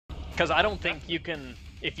Because I don't think you can,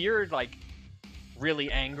 if you're like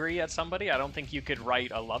really angry at somebody, I don't think you could write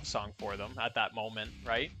a love song for them at that moment,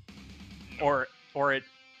 right? Or it,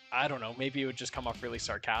 I don't know, maybe it would just come off really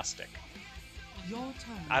sarcastic. Your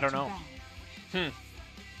turn. I don't know.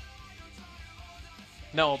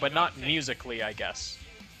 No, but not musically, I guess.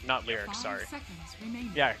 Not lyrics, sorry. 5 seconds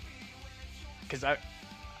remaining. Yeah, because I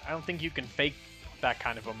don't think you can fake that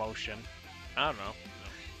kind of emotion. I don't know.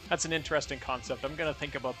 That's an interesting concept. I'm gonna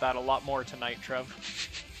think about that a lot more tonight, Trev.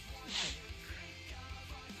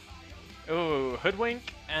 Ooh, Hoodwink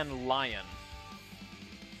and Lion.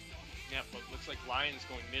 Yeah, but looks like Lion's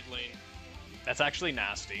going mid lane. That's actually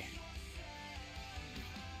nasty.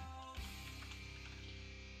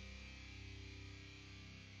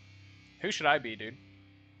 Who should I be, dude?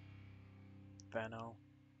 Veno.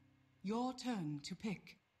 Your turn to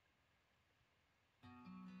pick.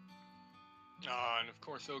 And of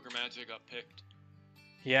course Ogre Magic got picked.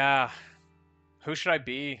 Yeah. Who should I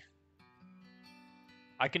be?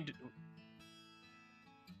 I can do...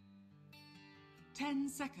 10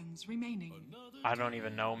 seconds remaining. I don't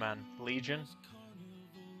even know, man. Legion?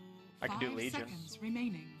 I can do 5 Legion. seconds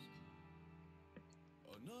remaining.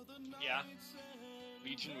 Yeah.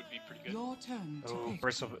 Legion would be pretty good. Your turn to Oh, pick.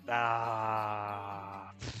 Bristle...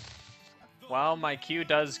 Well, my Q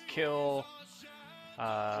does kill...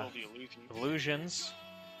 Kill the illusion. illusions.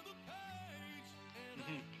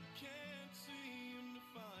 Mhm.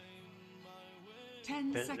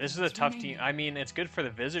 10 seconds This is a tough remaining. team. I mean, it's good for the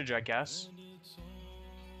Visage, I guess.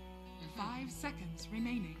 5 seconds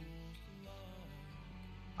remaining.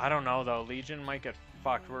 I don't know, though. Legion might get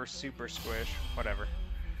fucked. We're super squish. Whatever.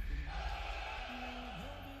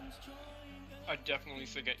 I'd definitely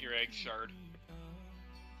say get your egg shard.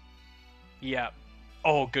 Yeah.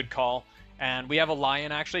 Oh, good call. And we have a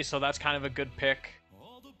Lion, actually, so that's kind of a good pick.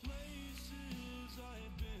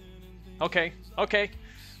 Okay, okay.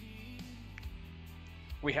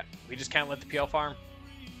 We just can't let the PL farm.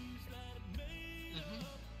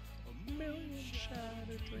 Million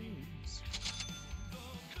shattered dreams.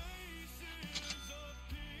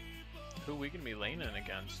 Who we gonna be laning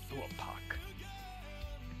against? Ooh, a Puck.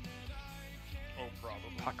 Oh,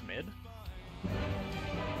 probably. Puck mid?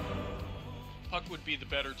 Puck would be the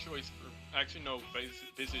better choice for... Actually, no,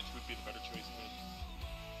 Visage would be the better choice mid.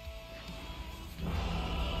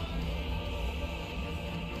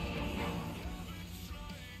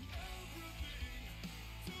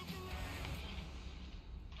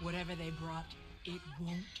 Whatever they brought, it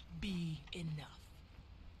won't be enough.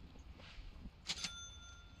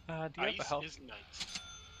 Do you have a Ice health? is nice.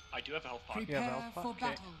 I do have a health pot. Prepare health for pot? Okay.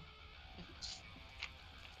 battle.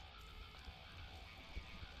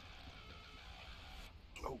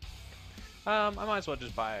 I might as well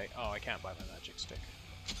just buy... Oh, I can't buy my magic stick.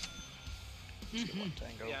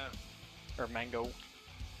 Tango. Yeah, Or mango.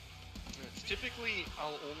 it's typically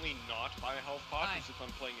I'll only not buy a health pot is if I'm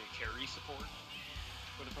playing a carry support.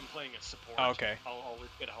 But if I'm playing a support, Oh, okay. I'll always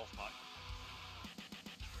get a health pot.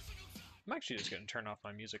 I'm actually just gonna turn off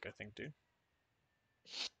my music, I think, dude.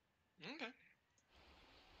 Okay.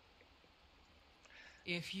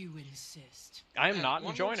 If you insist. I am Man, not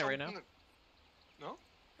wanna enjoying know it right now. something that- No?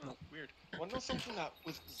 Oh, weird. Wanna know something that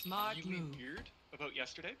was Smart really move. weird about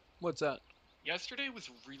yesterday? What's that? Yesterday was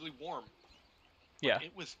really warm. Yeah.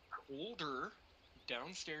 It was colder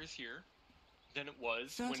downstairs here than it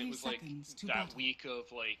was when 30 it was like seconds to that battle. week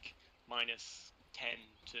of like minus 10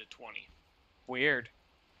 to 20. Weird.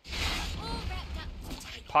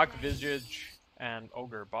 Puck, Visage, and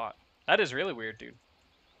Ogre bot. That is really weird, dude.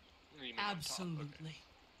 You mean on top, okay. Absolutely.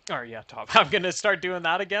 Oh, yeah, top. I'm gonna start doing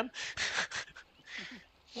that again?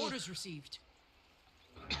 Orders received.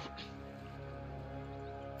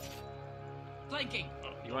 Flanking.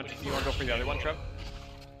 Oh, You want nobody's to go for the other one, Trev?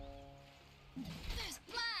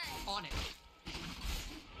 On it.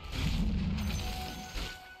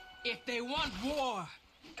 If they want war,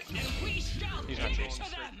 we shall He's not give sure. it Going to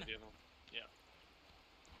straight them. for the other one. Yeah.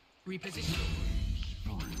 Reposition.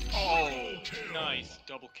 Oh, nice.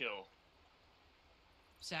 Double kill.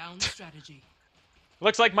 Sound strategy.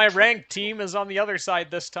 Looks like my ranked team is on the other side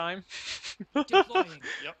this time. Deploying.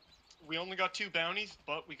 Yep. We only got 2 bounties,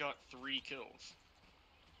 but we got 3 kills.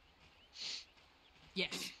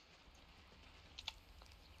 Yes.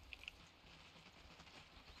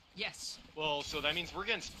 Yes. Well, so that means we're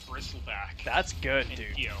against Bristleback That's good, and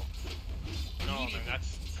dude. Geo. No, man,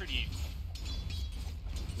 that's pretty...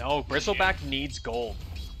 No, Bristleback needs gold.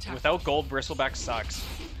 Tough. Without gold, Bristleback sucks.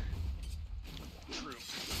 true.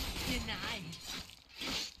 Denied.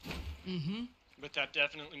 Mm-hmm. But that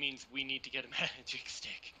definitely means we need to get a magic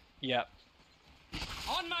stick. Yep.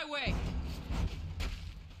 On my way.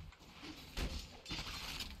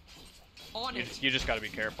 On it. You just gotta be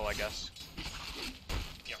careful, I guess.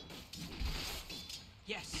 Yeah.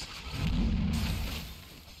 Yes.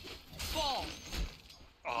 Fall.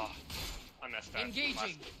 Oh, I messed that.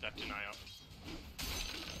 Engaging. That deny up.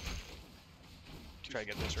 Try to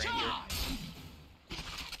get this ranger. Charge.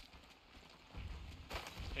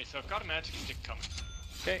 Okay, so I've got a magic stick coming.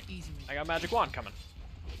 Okay, Easily. I got magic wand coming.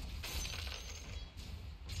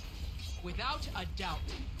 Without a doubt.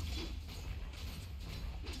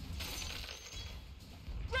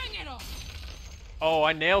 Bring it on. Oh,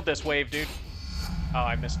 I nailed this wave, dude. Oh,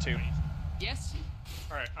 I missed 2. Yes.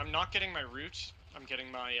 All right, I'm not getting my root. I'm getting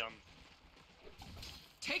my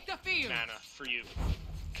Take the field. mana for you.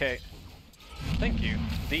 Okay. Thank you.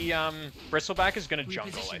 The bristleback is gonna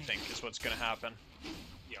jungle, I Repositioning. think, is what's gonna happen.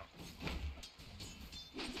 Yeah.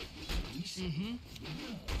 Mm-hmm.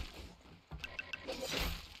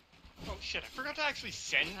 Oh shit! I forgot to actually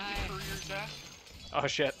send the couriers that. Oh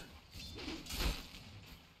shit.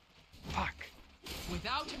 Fuck.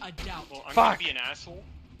 Without a doubt. Well, I'm Fuck. gonna be an asshole.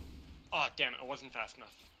 Oh damn it! I wasn't fast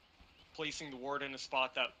enough. Placing the ward in a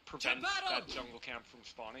spot that prevents battle! that jungle camp from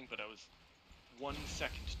spawning, but I was 1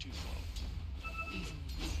 second too slow. Easily.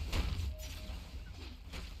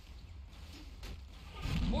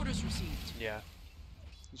 Orders received. Yeah.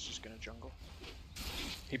 He's just gonna jungle.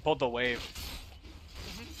 He pulled the wave.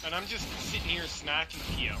 And I'm just sitting here smacking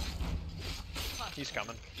PO. He's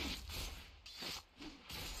coming.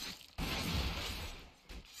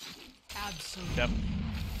 Absolutely. Yep.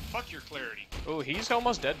 Fuck your clarity. Oh, he's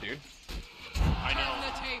almost dead, dude. I Turn know.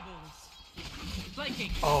 the tables.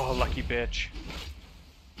 Flanking. Oh, lucky bitch.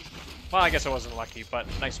 Well, I guess I wasn't lucky, but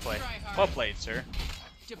nice play. Try hard. Well played, sir.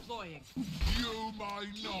 Deploying. You my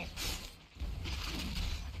not.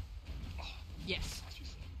 Yes. Too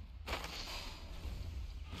slow.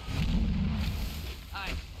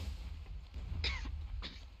 Aye.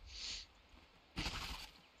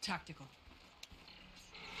 Tactical.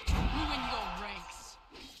 Ruin your ranks.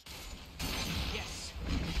 Yes.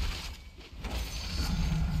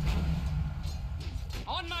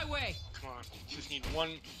 On my way. Come on. Just need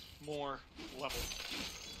one more level.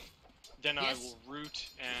 Then I Yes. will root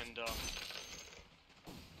and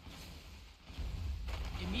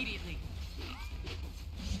Immediately.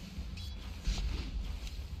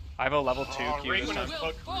 I have a level 2 Oh, Q right this when I time. was Will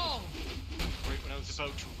about to root. fall. Right when I was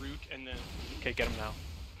about to root and then Okay, get him now.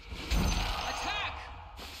 Attack.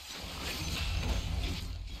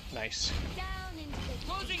 Nice. Down into the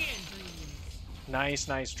Closing in. Nice,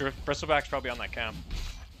 nice. Bristleback's probably on that camp.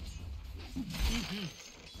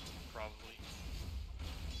 probably.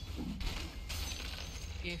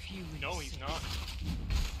 If you would No, he's say not.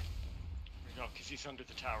 No, because he's under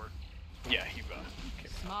the tower. Yeah, he got. Okay.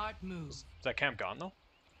 Smart move. Is that camp gone though?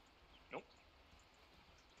 Nope.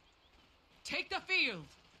 Take the field.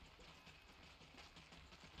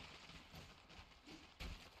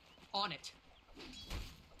 On it.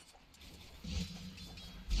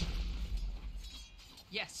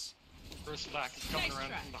 Yes. Bristleback is coming Nice around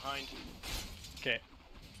try. from behind. Okay.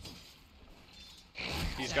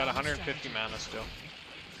 He's got 150 mana still.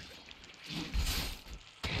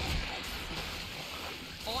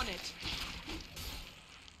 On it.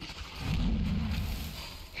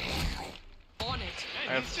 On it. I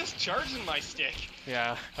Man, have- he's just charging my stick.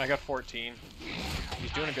 Yeah, I got 14.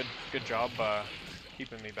 He's doing a good job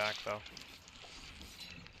keeping me back though.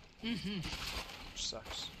 Mm-hmm. Which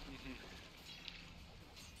sucks.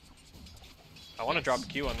 I want to drop a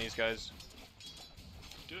Q on these guys.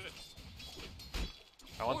 Do it.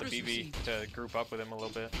 I want the Orders BB received. to group up with him a little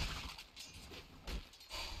bit.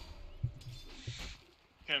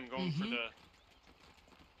 Okay, I'm going for Mhm. the...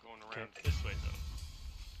 Going around Okay. this way,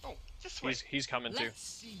 though. Oh, this way. He's coming too. Let's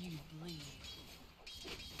see you bleed.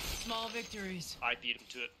 Small victories. I beat him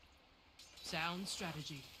to it. Sound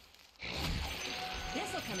strategy.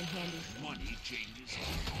 This'll come in handy. Money changes.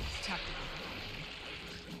 Tactical.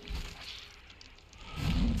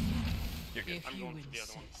 You're good. If I'm you going for the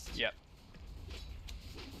other one. insist. Yep.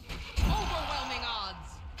 Overwhelming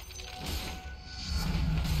odds.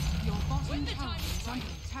 Your bottom When the tower time is is under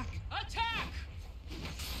right. attack. Attack!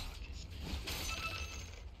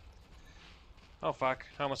 Oh fuck!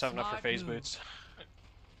 I almost have enough for Smart phase move. boots.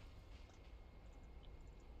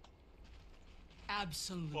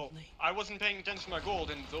 Absolutely. Well, I wasn't paying attention to my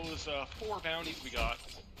gold, and those 4 bounties we got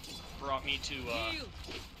brought me to Heal.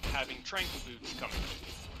 having tranquil boots coming.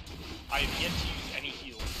 I have yet to use any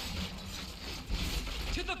heals.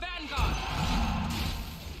 To the vanguard.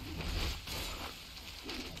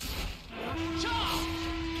 Charge!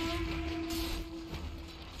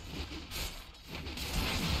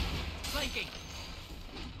 Flanking.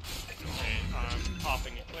 Okay, I'm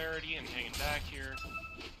popping a cleric. clarity and hanging back here.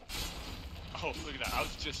 Oh, look at that. I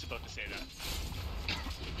was just about to say that.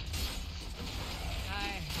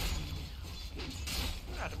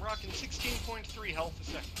 God, I'm rocking 16.3 health a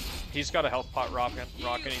second. He's got a health pot rocking. He's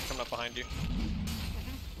coming up behind you.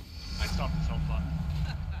 I stopped his health pot.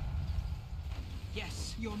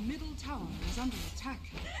 Yes. Your middle tower is under attack.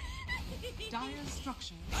 Dire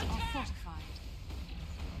structures are fortified.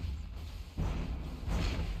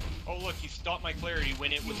 Oh look, he stopped my clarity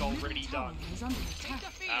when it was Your already middle tower done. is under attack.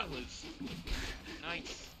 That was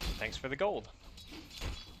nice. Thanks for the gold.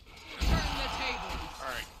 Turn the table.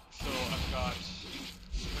 Alright, so I've got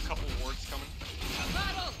a couple wards coming.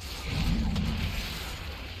 Battle.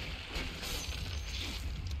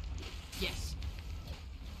 Yes.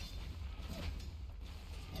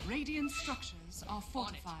 Radiant structures are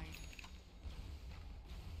fortified.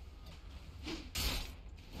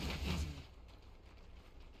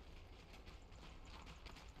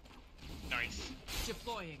 Nice.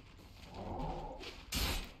 Deploying.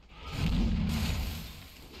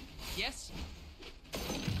 Yes.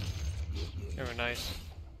 They were nice.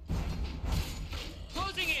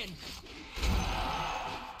 Closing in.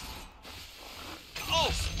 Oh,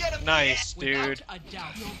 get him! Nice, Without dude. a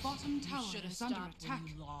doubt. Your bottom tower You should have is under stopped attack.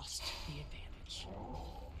 when you lost the advantage.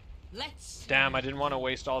 Let's. Damn, I didn't want to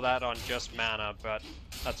waste all that on just mana, but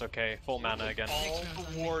that's okay. Full mana again. All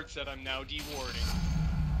the wards that I'm now dewarding.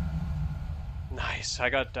 Nice. I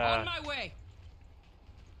got On my way.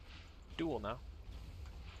 duel now.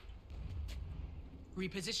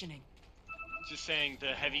 Repositioning. Just saying the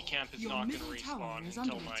heavy camp is Your not going to middle tower respawn is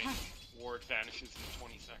until under my attack. ward vanishes in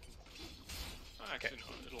 20 seconds. Oh, actually,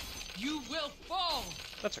 no, it'll... You will fall.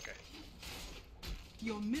 That's okay.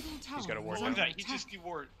 Your middle tower got a ward is now. Look under at that, he attack. just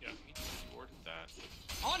dewarded... Yeah, he just dewarded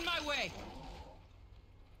that. On my way.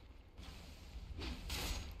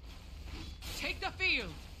 Take the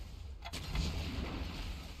field.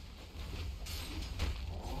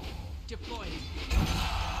 Deploying.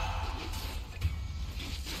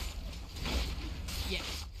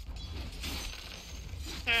 Yes.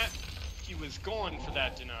 He was going for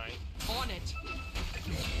that deny. On it.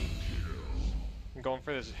 I'm going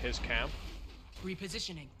for his camp.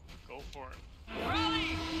 Repositioning. Go for it.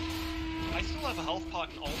 Rally I still have a health pot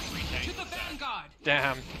in all three tanks. to the vanguard.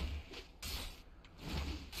 Damn.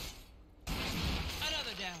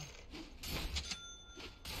 Another down.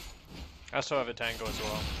 I also have a tango as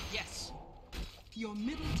well. Yes. Your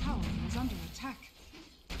middle tower is under attack.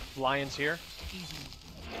 Lions here. Easy.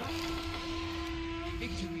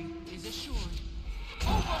 Victory is assured.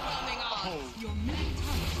 Overwhelming odds. Oh, Your middle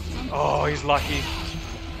tower is under Oh, he's lucky.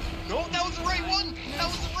 no, that was the right one! That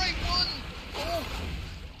was the right one! Oh!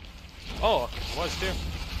 Oh, it was too.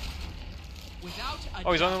 Without a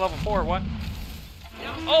Oh, he's only level 4. What?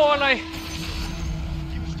 doubt. Oh, and I.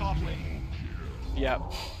 He was top lane. Yep.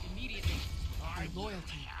 Immediately. Our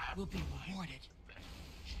loyalty will be rewarded.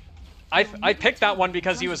 I picked that one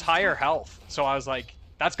because he was higher health, so I was like,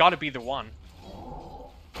 that's got to be the one.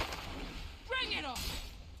 Bring it on.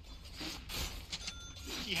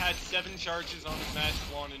 He had 7 charges on his magic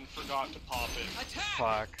wand and forgot to pop it. Attack.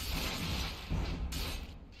 Fuck.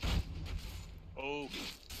 Oh,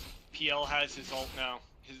 PL has his ult now.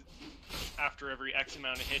 After every X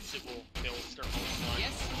amount of hits, they'll start multiplying.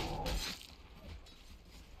 Yes.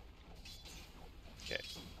 Okay.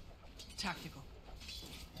 Tactical.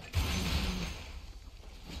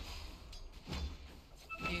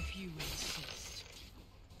 If you insist.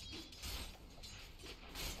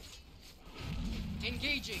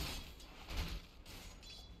 Engaging.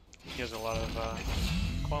 He has a lot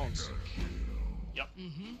of clones. Yep.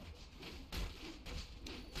 Mm-hmm.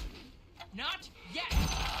 Not yet.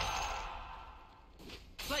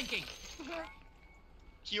 Flanking.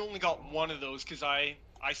 He only got one of those because I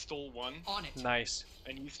stole one On it. Nice.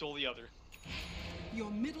 and you stole the other. Your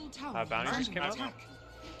middle tower bounty is just under came out? attack.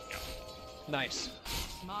 Nice.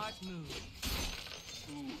 Smart move.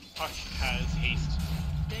 Ooh, Puck has haste.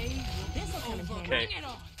 They will This'll come in handy. Okay. Bring it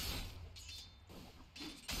on.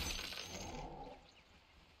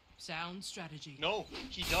 Sound strategy. No,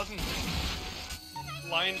 he doesn't.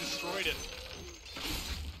 Lion destroyed it.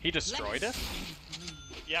 He destroyed it?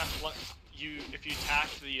 Yeah, if you attack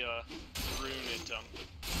the rune, it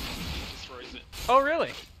destroys it. Oh,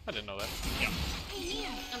 really? I didn't know that. Yeah. Yeah,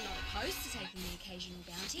 I'm not opposed to taking the occasional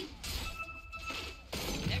bounty.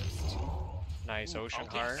 Next. Nice Ooh, ocean I'll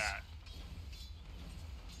take heart. that.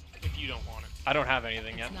 If you don't want it. I don't have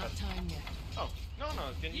anything yet. It's not But time yet. Oh, no,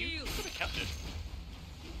 then you Yield. could have kept it.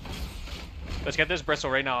 let's get this bristle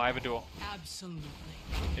right now. I have a duel. Absolutely.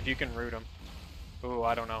 If you can root him. Ooh,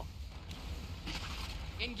 I don't know.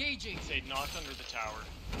 Engaging. Say not under the tower.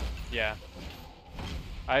 Yeah.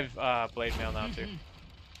 I've blade mail now too. Ruin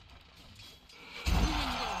your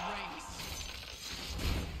ranks.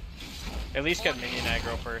 At least get minion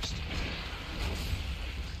aggro first.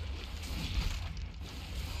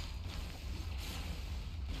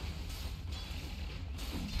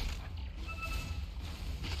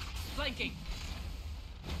 Flanking.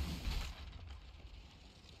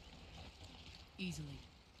 Easily.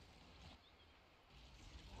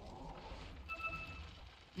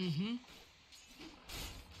 Mm-hmm.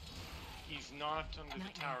 He's not under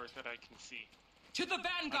Not the towers that I can see. To the I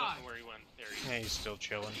vanguard. don't know where he went. There he is. Yeah, he's still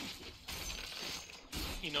chilling.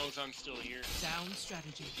 He knows I'm still here. Sound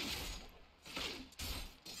strategy.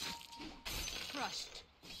 Crushed.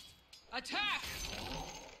 Attack.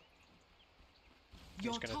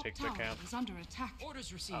 Your gonna top take the tower camp. is under attack.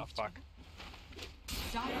 Orders received. Oh fuck.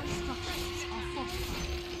 Dire structures are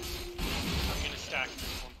fortified. I'm gonna stack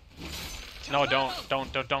this one. No,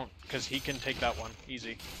 don't, because he can take that one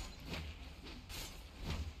easy.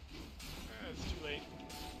 It's too late.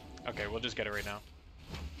 Okay, we'll just get it right now.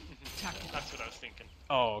 That's what I was thinking.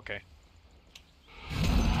 Oh, okay.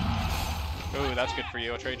 Ooh, that's good for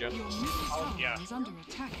you. I'll trade you. Your middle tower yeah. is under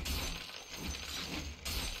attack.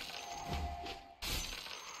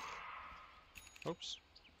 Oops.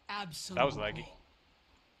 Absolutely. That was laggy.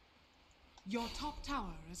 Your top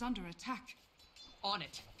tower is under attack. On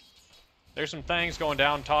it. There's some things going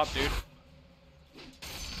down top, dude.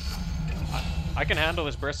 I can handle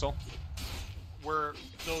this bristle. Where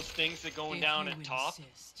those things that going If down you at top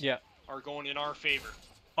insist. Yeah. are going in our favor.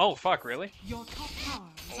 Oh, fuck, really? Your top tower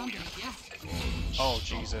is Oh, under yeah. attack. Oh,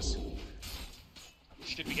 Jesus.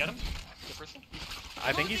 Did we get him? The first one?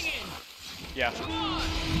 I think he's... Yeah. Come on.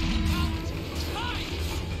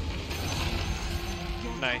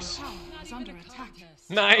 Your Nice. top tower is under attack. I was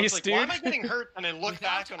Nice, like, dude. why am I getting hurt? And I look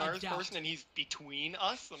Without back on a our doubt. person and he's between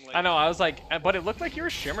us. I'm like, I know, I was like... But it looked like you were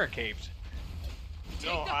shimmer caped.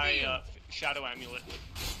 no, Take the I, field. shadow amulet.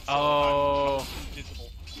 So Oh. I'm invisible.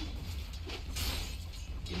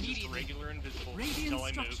 Just Immediately. regular invisible Radiant until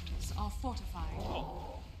I moved. structures are fortified.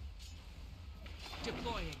 Oh,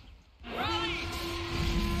 Deploying. Rally!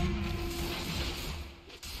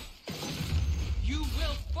 You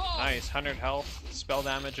will fall. Nice. 100 health, spell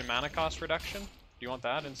damage, and mana cost reduction. Do you want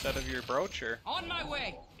that instead of your brooch, or...? On my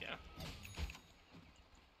way. yeah.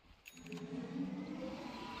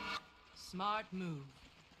 Smart move.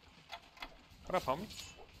 What up, homie?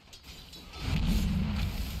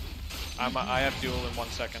 I have duel in 1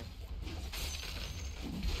 second.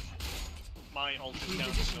 My ult is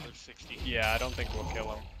down to another 60. Yeah, I don't think we'll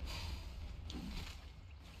kill him.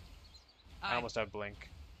 I I almost have blink.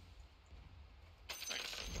 Nice.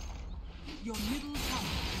 Your middle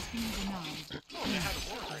tower has been denied. Oh, they had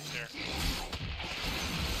a ward right there.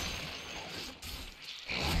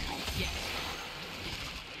 Yes.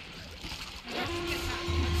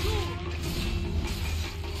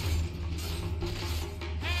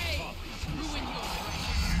 Hey! Ruin your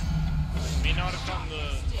ranks. May not have gotten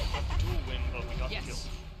the dual win, but we got the kill. Yes.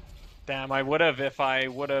 Damn, I would have if I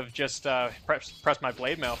would have just pressed my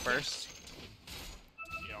blade mail first.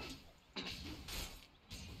 Yeah.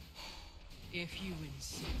 If you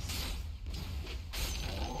insist.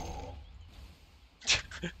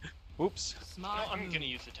 Oops. No, Smart I'm move. gonna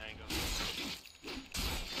use the tango.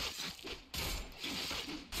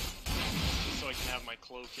 So I can have my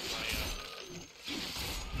cloak in my,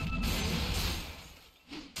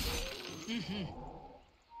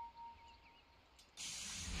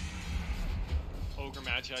 Ogre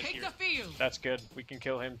Magi's Take here. the field. That's good. We can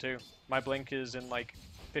kill him too. My blink is in like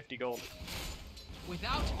 50 gold.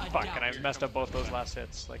 Without a Fuck, doubt. and I messed up both those last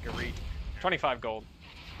hits like a reed. 25 gold.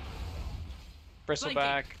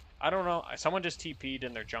 Bristleback. I don't know. Someone just TP'd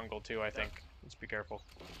in their jungle too, I think. Let's be careful.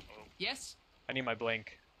 Yes. I need my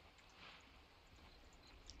blink.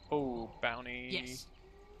 Oh, bounty. Yes.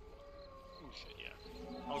 Oh shit, yeah.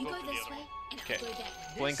 I'll You go go for the this other way, one. and Okay. I'll go that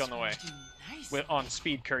way. Blink This on the way. will do nicely. With, on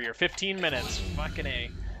speed courier. 15 minutes. Fucking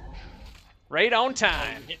A. Right on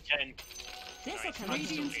time. Hit 10. This Nice. will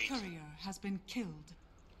Radiant Wait. courier has been killed.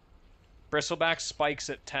 Bristleback spikes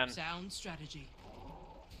at 10. Sound strategy.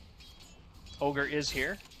 Ogre is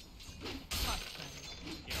here. Cut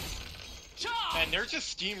better. Yeah. Charge! And they're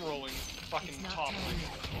just steamrolling fucking It's not top time lane.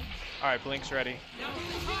 yet. Alright, blink's ready. Now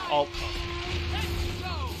is the time. Alt. Let's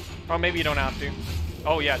go! Oh, maybe you don't have to.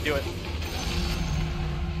 Oh, yeah, do it.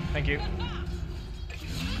 Thank you.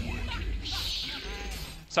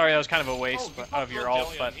 Sorry, that was kind of a waste Oh, of your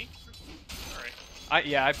ult, but Alright.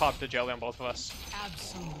 yeah, I popped a jelly on both of us.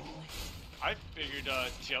 Absolutely. I figured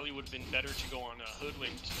Jelly would have been better to go on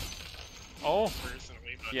Hoodwinked. Oh,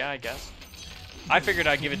 personally, but yeah, I guess. I figured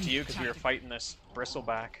I'd give it to you because we were fighting this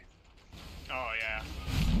bristleback. oh yeah.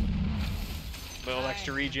 Little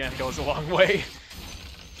extra regen goes a long way.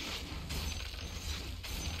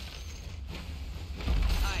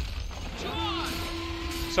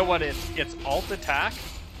 So what? It's alt attack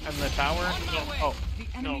and the tower. Oh, The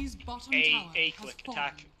enemy's bottom A tower has click, fallen.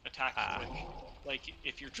 attack click. Like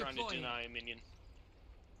if you're trying to deny a minion.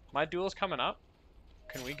 my duel's coming up.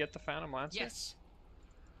 Can we get the Phantom Lancer? Yes.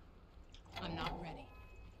 I'm not ready.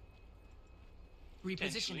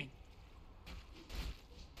 Repositioning.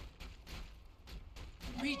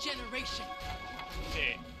 Regeneration.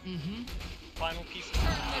 Okay. Mm-hmm. Final piece of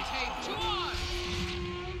Turn the tape.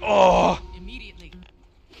 Charge! Oh, Immediately.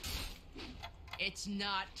 It's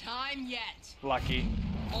not time yet. lucky.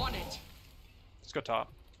 On it. Let's go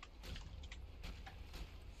top.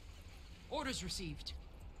 Orders received.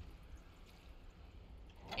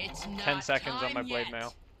 It's not 10 seconds on time my blade yet.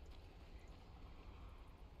 mail.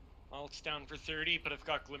 Well, it's down for 30, but I've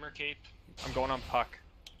got Glimmer Cape. I'm going on puck.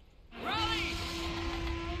 Rally!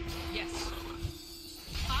 Yes.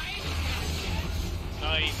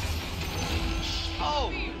 Nice.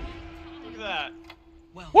 Oh! Look at that.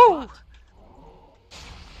 Well Woo! fought.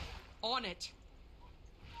 On it.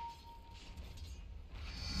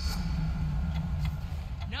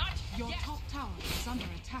 Not Your yet. top tower is under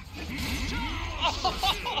attack.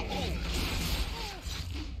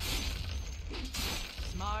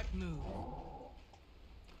 Smart move.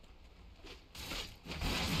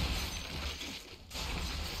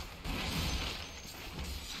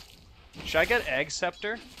 Should I get Egg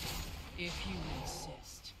Scepter? If you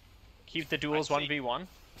insist. Keep the duels I'd say- 1v1?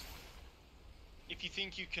 If you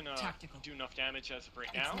think you can Tactical. do enough damage as of right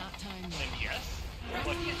It's now, not time then yet. yes.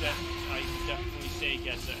 But I definitely say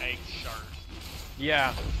get the egg shard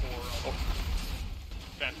Yeah. for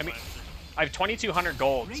Phantom I mean- Lancer. I have 2,200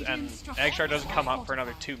 golds, and Radiant structure Egg Shard doesn't come up fortified. for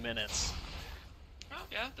another 2 minutes. Oh,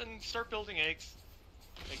 yeah, then start building eggs.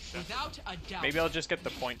 Makes sense. Without a doubt. Maybe I'll just get the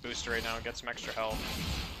point booster right now and get some extra health.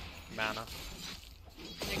 Mana.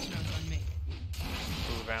 Next round's on me.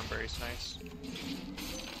 Ooh, Vamberry's nice.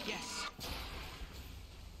 Yes.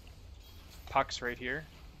 Puck's right here.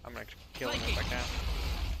 I'm gonna kill him if I can.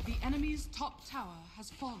 The enemy's top tower has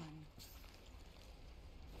fallen.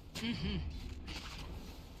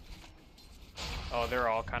 Oh, they're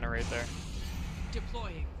all kind of right there.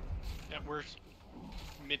 Deploying. Yeah, we're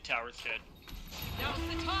mid tower's dead. Now's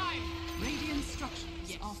the time. Radiant structures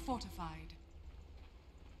Yes. are fortified.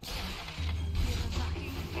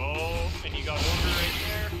 Oh, and you got Ogre right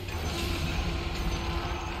there.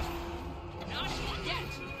 Not yet.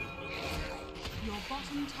 Your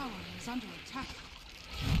bottom tower is under attack.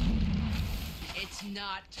 It's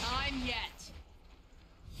not time yet.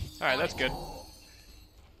 Alright, that's good.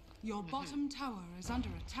 Your bottom tower is under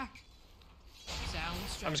attack. Sound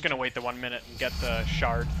I'm just gonna wait the 1 minute and get the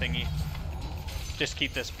shard thingy. Just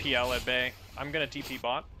keep this PL at bay. I'm gonna TP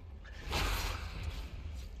bot.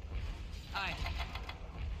 Aye.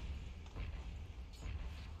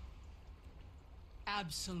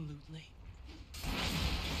 Absolutely.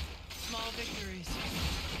 Small victories.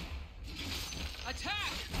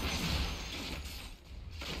 Attack!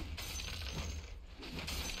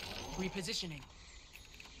 Repositioning.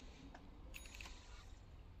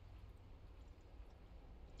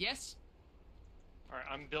 Yes? Alright,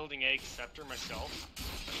 I'm building egg scepter myself.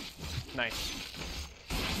 Nice.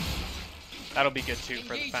 That'll be good too for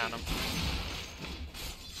the Engaging. Phantom.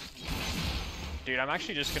 Dude, I'm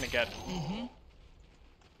actually just gonna get... Mm-hmm.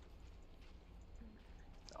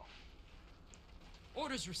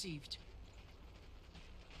 Orders received.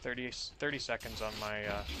 30 seconds on my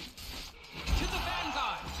To the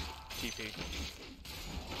vanguard! TP.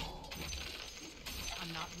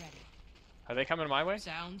 I'm not ready. Are they coming my way?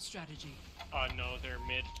 Sound strategy. No, they're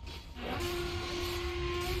mid.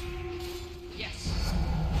 Yes.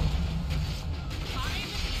 I'm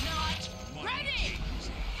not ready!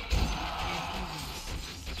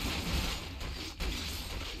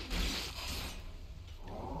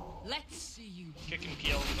 Let's see you. Kicking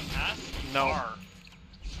PL in the path? You No. are.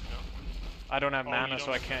 I don't have Oh, mana, you so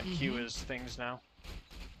don't I have can't mana. queue his things now.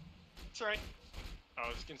 It's alright. I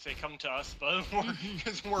was gonna say come to us, but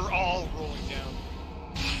because we're all rolling down.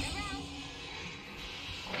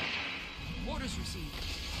 Orders received.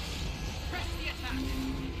 Press the attack.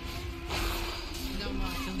 No,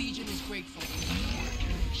 the Legion is grateful.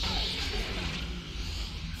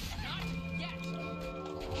 Not yet.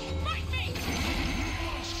 Fight me!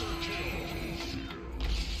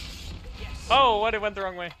 Yes. Oh, what? It went the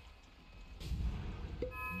wrong way.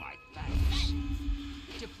 My thanks.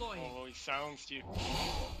 Deploying. Oh, he silenced you.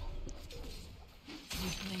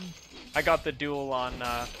 weakling. I got the duel on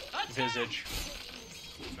Visage.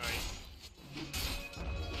 Nice.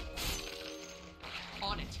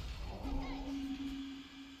 On it.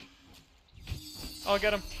 I'll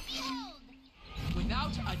get him.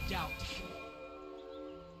 Without a doubt.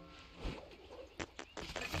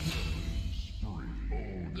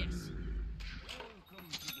 Yes. Welcome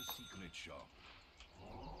to the secret shop.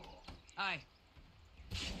 Aye.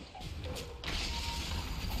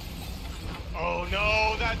 Oh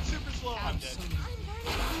no, that's super slow. I'm dead. Absolutely.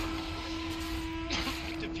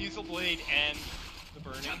 Diffusal blade and the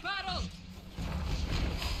burning. To battle!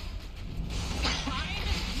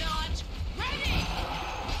 I'm not ready!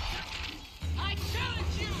 I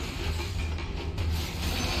challenge you!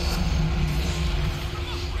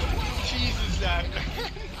 Jesus, that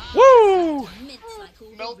Woo! Mince like all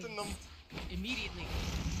the melting rest. them. Immediately.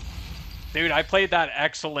 Dude, I played that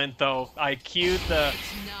excellent though. I queued the It's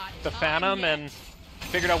not the time Phantom yet. and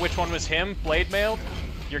figured out which one was him. Blade mailed.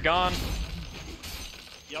 You're gone.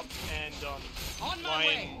 Yep, and On my Lion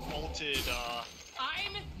way. ulted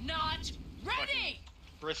I'm not ready!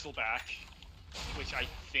 Bristleback, which I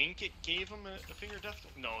think it gave him a finger death.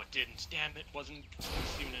 No, it didn't. Damn, it wasn't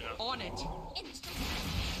soon enough. On it. Instant.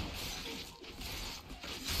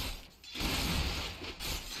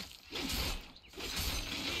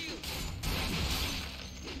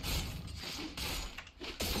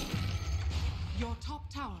 Your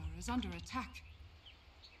top tower is under attack.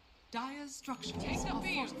 Dire's structures Take the are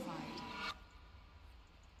field. fortified.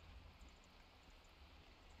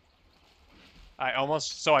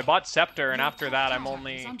 So I bought Scepter, and Your after top that I'm tower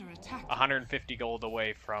only is under attack. 150 gold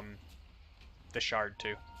away from the shard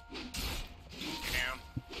too. Damn.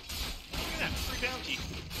 Look at that, free bounty.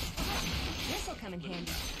 This'll come in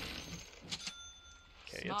handy.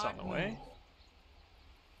 Okay, it's on the way.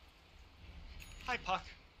 Hi, Puck.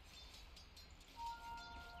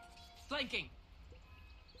 Flanking.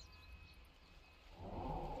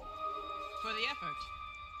 For the effort.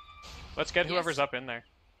 Let's get whoever's Yes. up in there.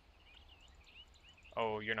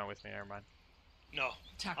 Oh, you're not with me. Never mind. No,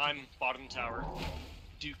 Tactical. I'm bottom tower,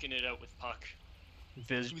 duking it out with Puck. Who's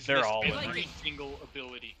They're missed all with Like every me. it. single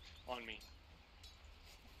ability on me.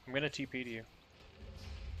 I'm gonna TP to you.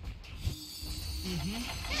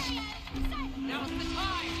 Now's the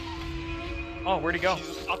time! Oh, where'd he go?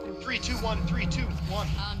 She's up in 3, 2, 1, 3, 2, 1.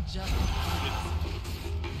 I'm just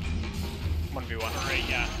 1v1. Alright,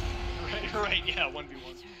 yeah. Right, yeah,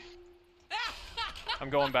 1v1. I'm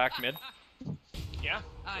going back mid. Yeah?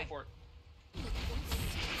 Aye. Go for it.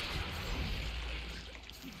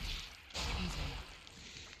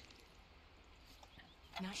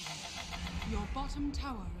 Not yet. Your bottom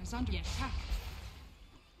tower is under Yes. attack.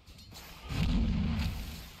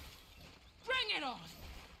 Bring it on!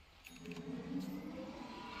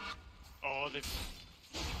 Oh, they've...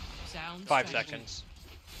 Sound 5 strategy. seconds.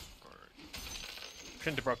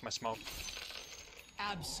 Shouldn't have broke my smoke.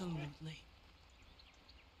 Absolutely.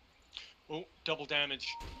 Oh, double damage.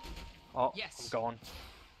 Oh, Yes. I'm going.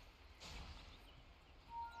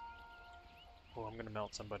 Oh, I'm gonna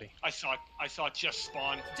melt somebody. I saw it just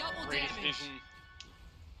spawn. Double Greatest damage. vision.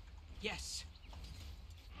 Yes.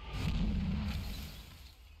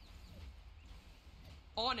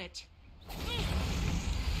 On it.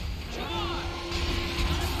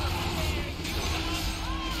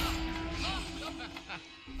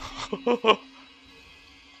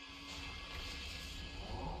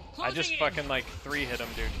 I just fucking like 3-hit him,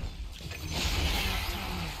 dude.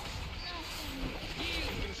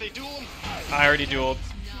 I'm gonna say duel him. I already dueled.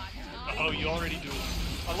 Oh, you already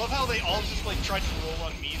dueled. I love how they all just like tried to roll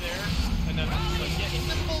on me there, and then I'm just like, yeah,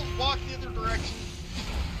 invisible, walk the other direction.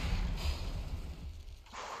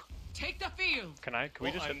 Take the field. Can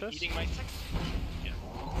we just I'm hit this? eating my second. Yeah.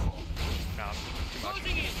 No, too much.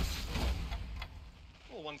 Closing in.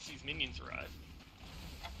 Well, once these minions arrive.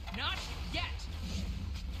 Not yet.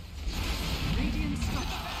 Radiant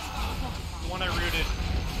structures are The fortified. one I rooted.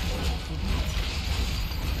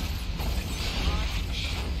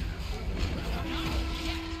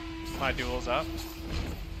 My duel's up.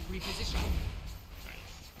 Reposition.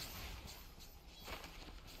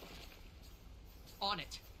 On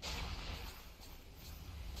it.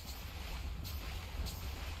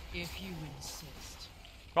 If you insist.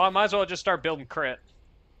 Well, I might as well just start building crit.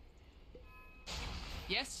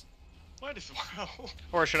 Yes? Might as well.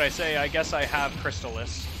 Or should I say, I guess I have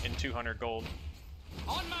Crystallis in 200 gold.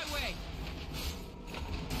 On my way.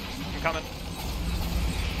 I'm coming.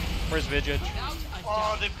 Where's Visage? Without a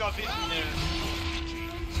Oh, doubt. they've got vision there.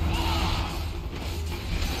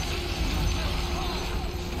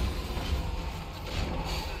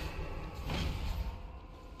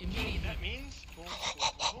 Immediately. That means.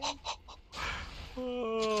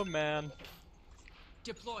 Oh man.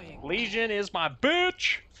 Deploying. Legion is my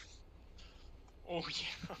bitch! Oh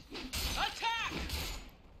yeah. Attack!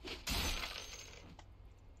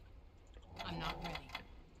 I'm not ready.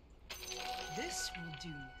 This will do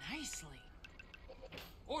nicely.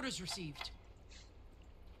 Orders received.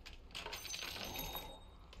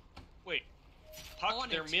 Wait. Puck, On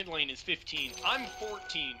their it. mid lane is 15. I'm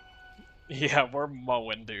 14. Yeah, we're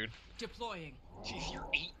mowing, dude. Deploying. Jeez, you're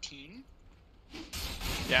 18?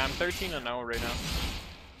 Yeah, I'm 13-0 right now.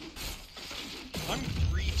 I'm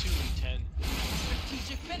 3-2-10.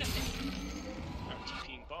 Strategic benefit. I'm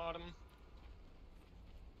TPing bottom.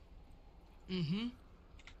 Mm-hmm.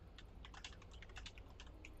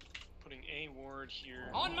 Putting a ward here.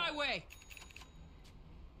 On my way.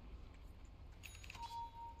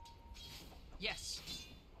 Yes.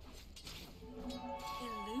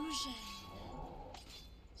 Illusion.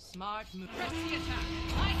 Smart move. Press the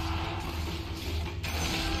attack.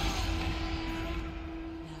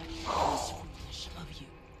 That was foolish of you.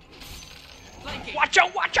 Flanking. Watch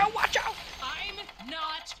out, watch out, watch out! I'm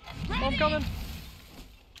not ready. I'm coming.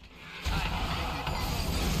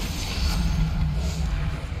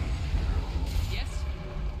 Yes.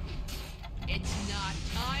 It's not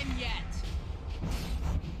time yet.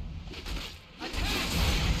 Attack.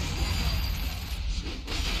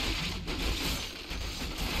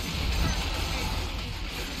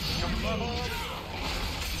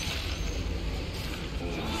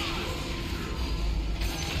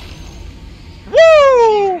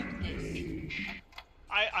 Woo!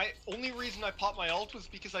 Only reason I popped my ult was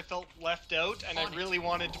because I felt left out and I really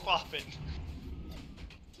wanted to pop it.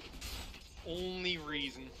 Only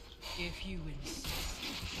reason. If you insist.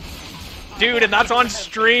 Dude, and that's on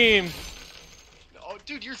stream! Oh,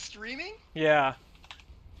 dude, you're streaming? Yeah.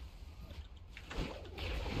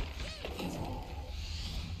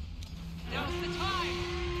 Now's the time.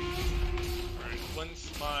 Alright,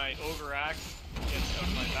 once my ogre axe gets out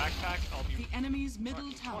of my backpack, I'll be The enemy's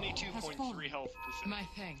middle tower has 22.3 fallen. health percent. My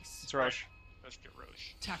thanks. Let's rush. Let's get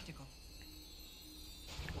Roche. Tactical.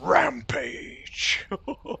 Rampage!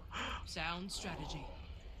 Sound strategy.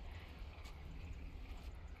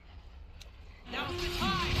 Now's the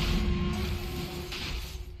time.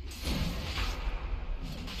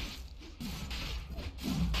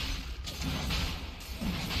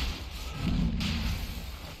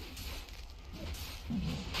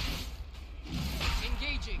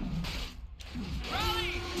 Engaging.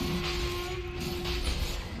 Rally!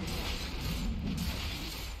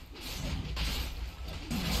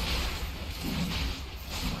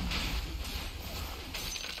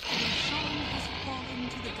 Sean has fallen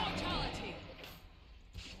to the ground. Immortality.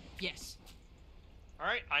 Yes.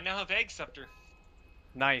 Alright, I now have Egg Scepter.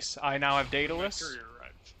 Nice. I now have My Daedalus. courier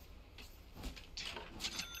arrived.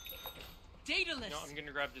 Daedalus. No, I'm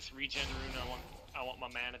gonna grab this regen rune. I want my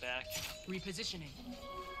mana back. Repositioning.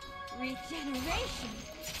 Regeneration.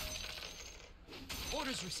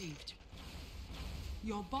 Orders received.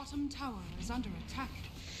 Your bottom tower is under attack.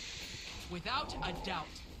 Without a doubt.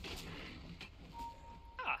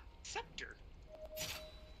 Ah, Scepter.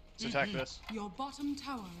 Let's attack this. Your bottom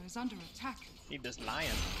tower is under attack. Need this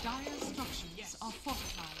lion. Dire structures Yes. are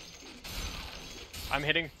fortified. I'm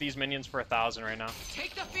hitting these minions for 1,000 right now.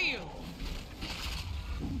 Take the field.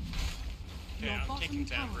 Okay, Your I'm bottom taking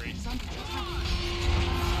down tower Grace. is under attack.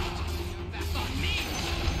 You're back on me.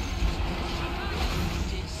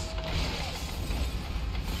 This.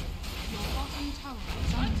 Your bottom tower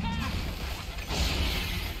is under attack.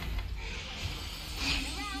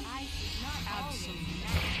 Ice is not Absolutely.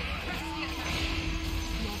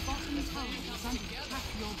 Your bottom tower is under attack.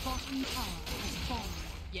 Your bottom tower has fallen.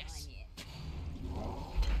 Yes.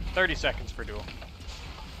 30 seconds per duel.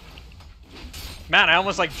 Man, I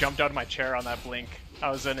almost like jumped out of my chair on that blink. That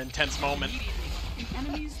was an intense moment. The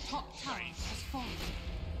enemy's top tower has fallen.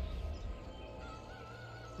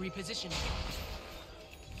 Repositioning.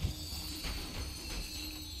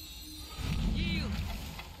 Yield.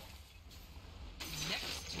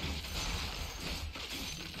 Next.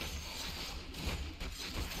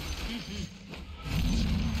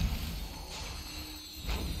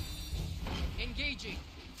 Engaging.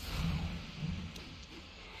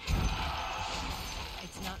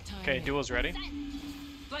 It's not time. Okay, yet. duel's ready.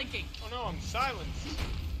 Flanking. Oh no, I'm silenced.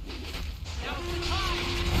 Now's the time.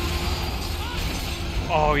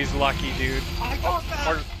 Oh, he's lucky, dude. I got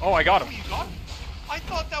that! Oh, I got Oh, him. you got him? I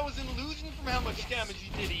thought that was an illusion from how much damage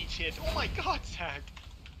he did each hit. Oh my god, Zach.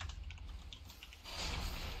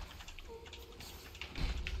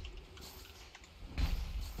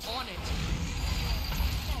 On it.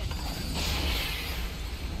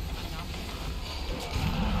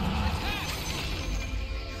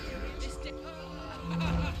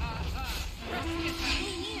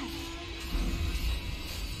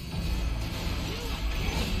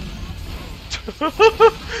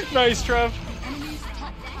 Nice, Trev. Enemy's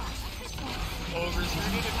top tower has fallen. Ogres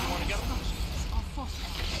rooted if you want to get them. Structures are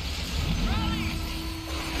fortified.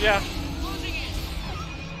 Yeah.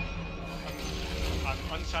 I'm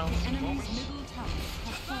unsilenced at the moment. Enemy's middle tower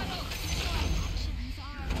has fallen.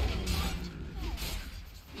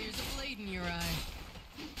 Here's a blade in your eye.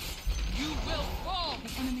 You will fall. The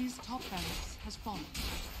enemy's top barracks has fallen.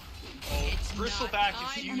 Oh, It's Bristleback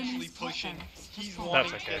not is time. usually pushing. He's That's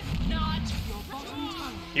wanting okay. to get... Not. Your bottom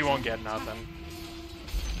tower. He won't get nothing.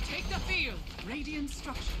 Take the field. Radiant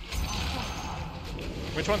structures are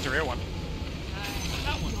fortified. Which one's the rear one?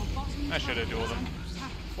 That one. Your bottom I should have tower dueled is him. under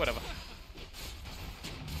attack. Whatever.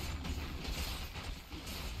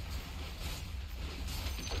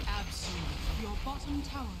 Absolutely. Your bottom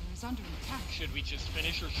tower is under attack. Should we just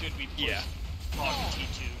finish or should we push Yeah. on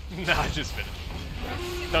T2? Nah, just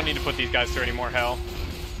finish. Don't need to put these guys through any more hell.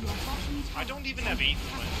 Your bottom tower I don't even is have under 8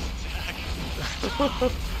 attack.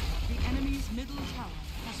 points. The enemy's middle tower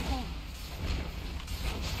has fallen.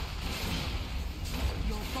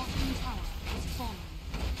 Your bottom tower has fallen.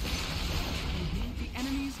 The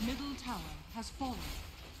enemy's middle tower has fallen.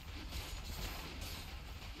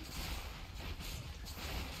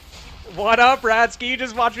 What up, Radsky? You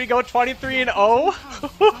just watched me go 23 and 0?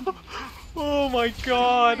 Oh my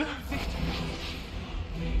god.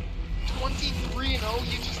 23 and 0,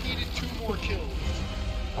 you just needed 2 more kills.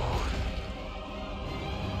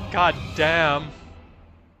 God damn.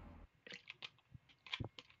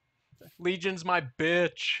 Legion's my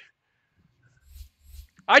bitch.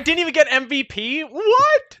 I didn't even get MVP?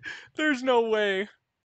 What? There's no way.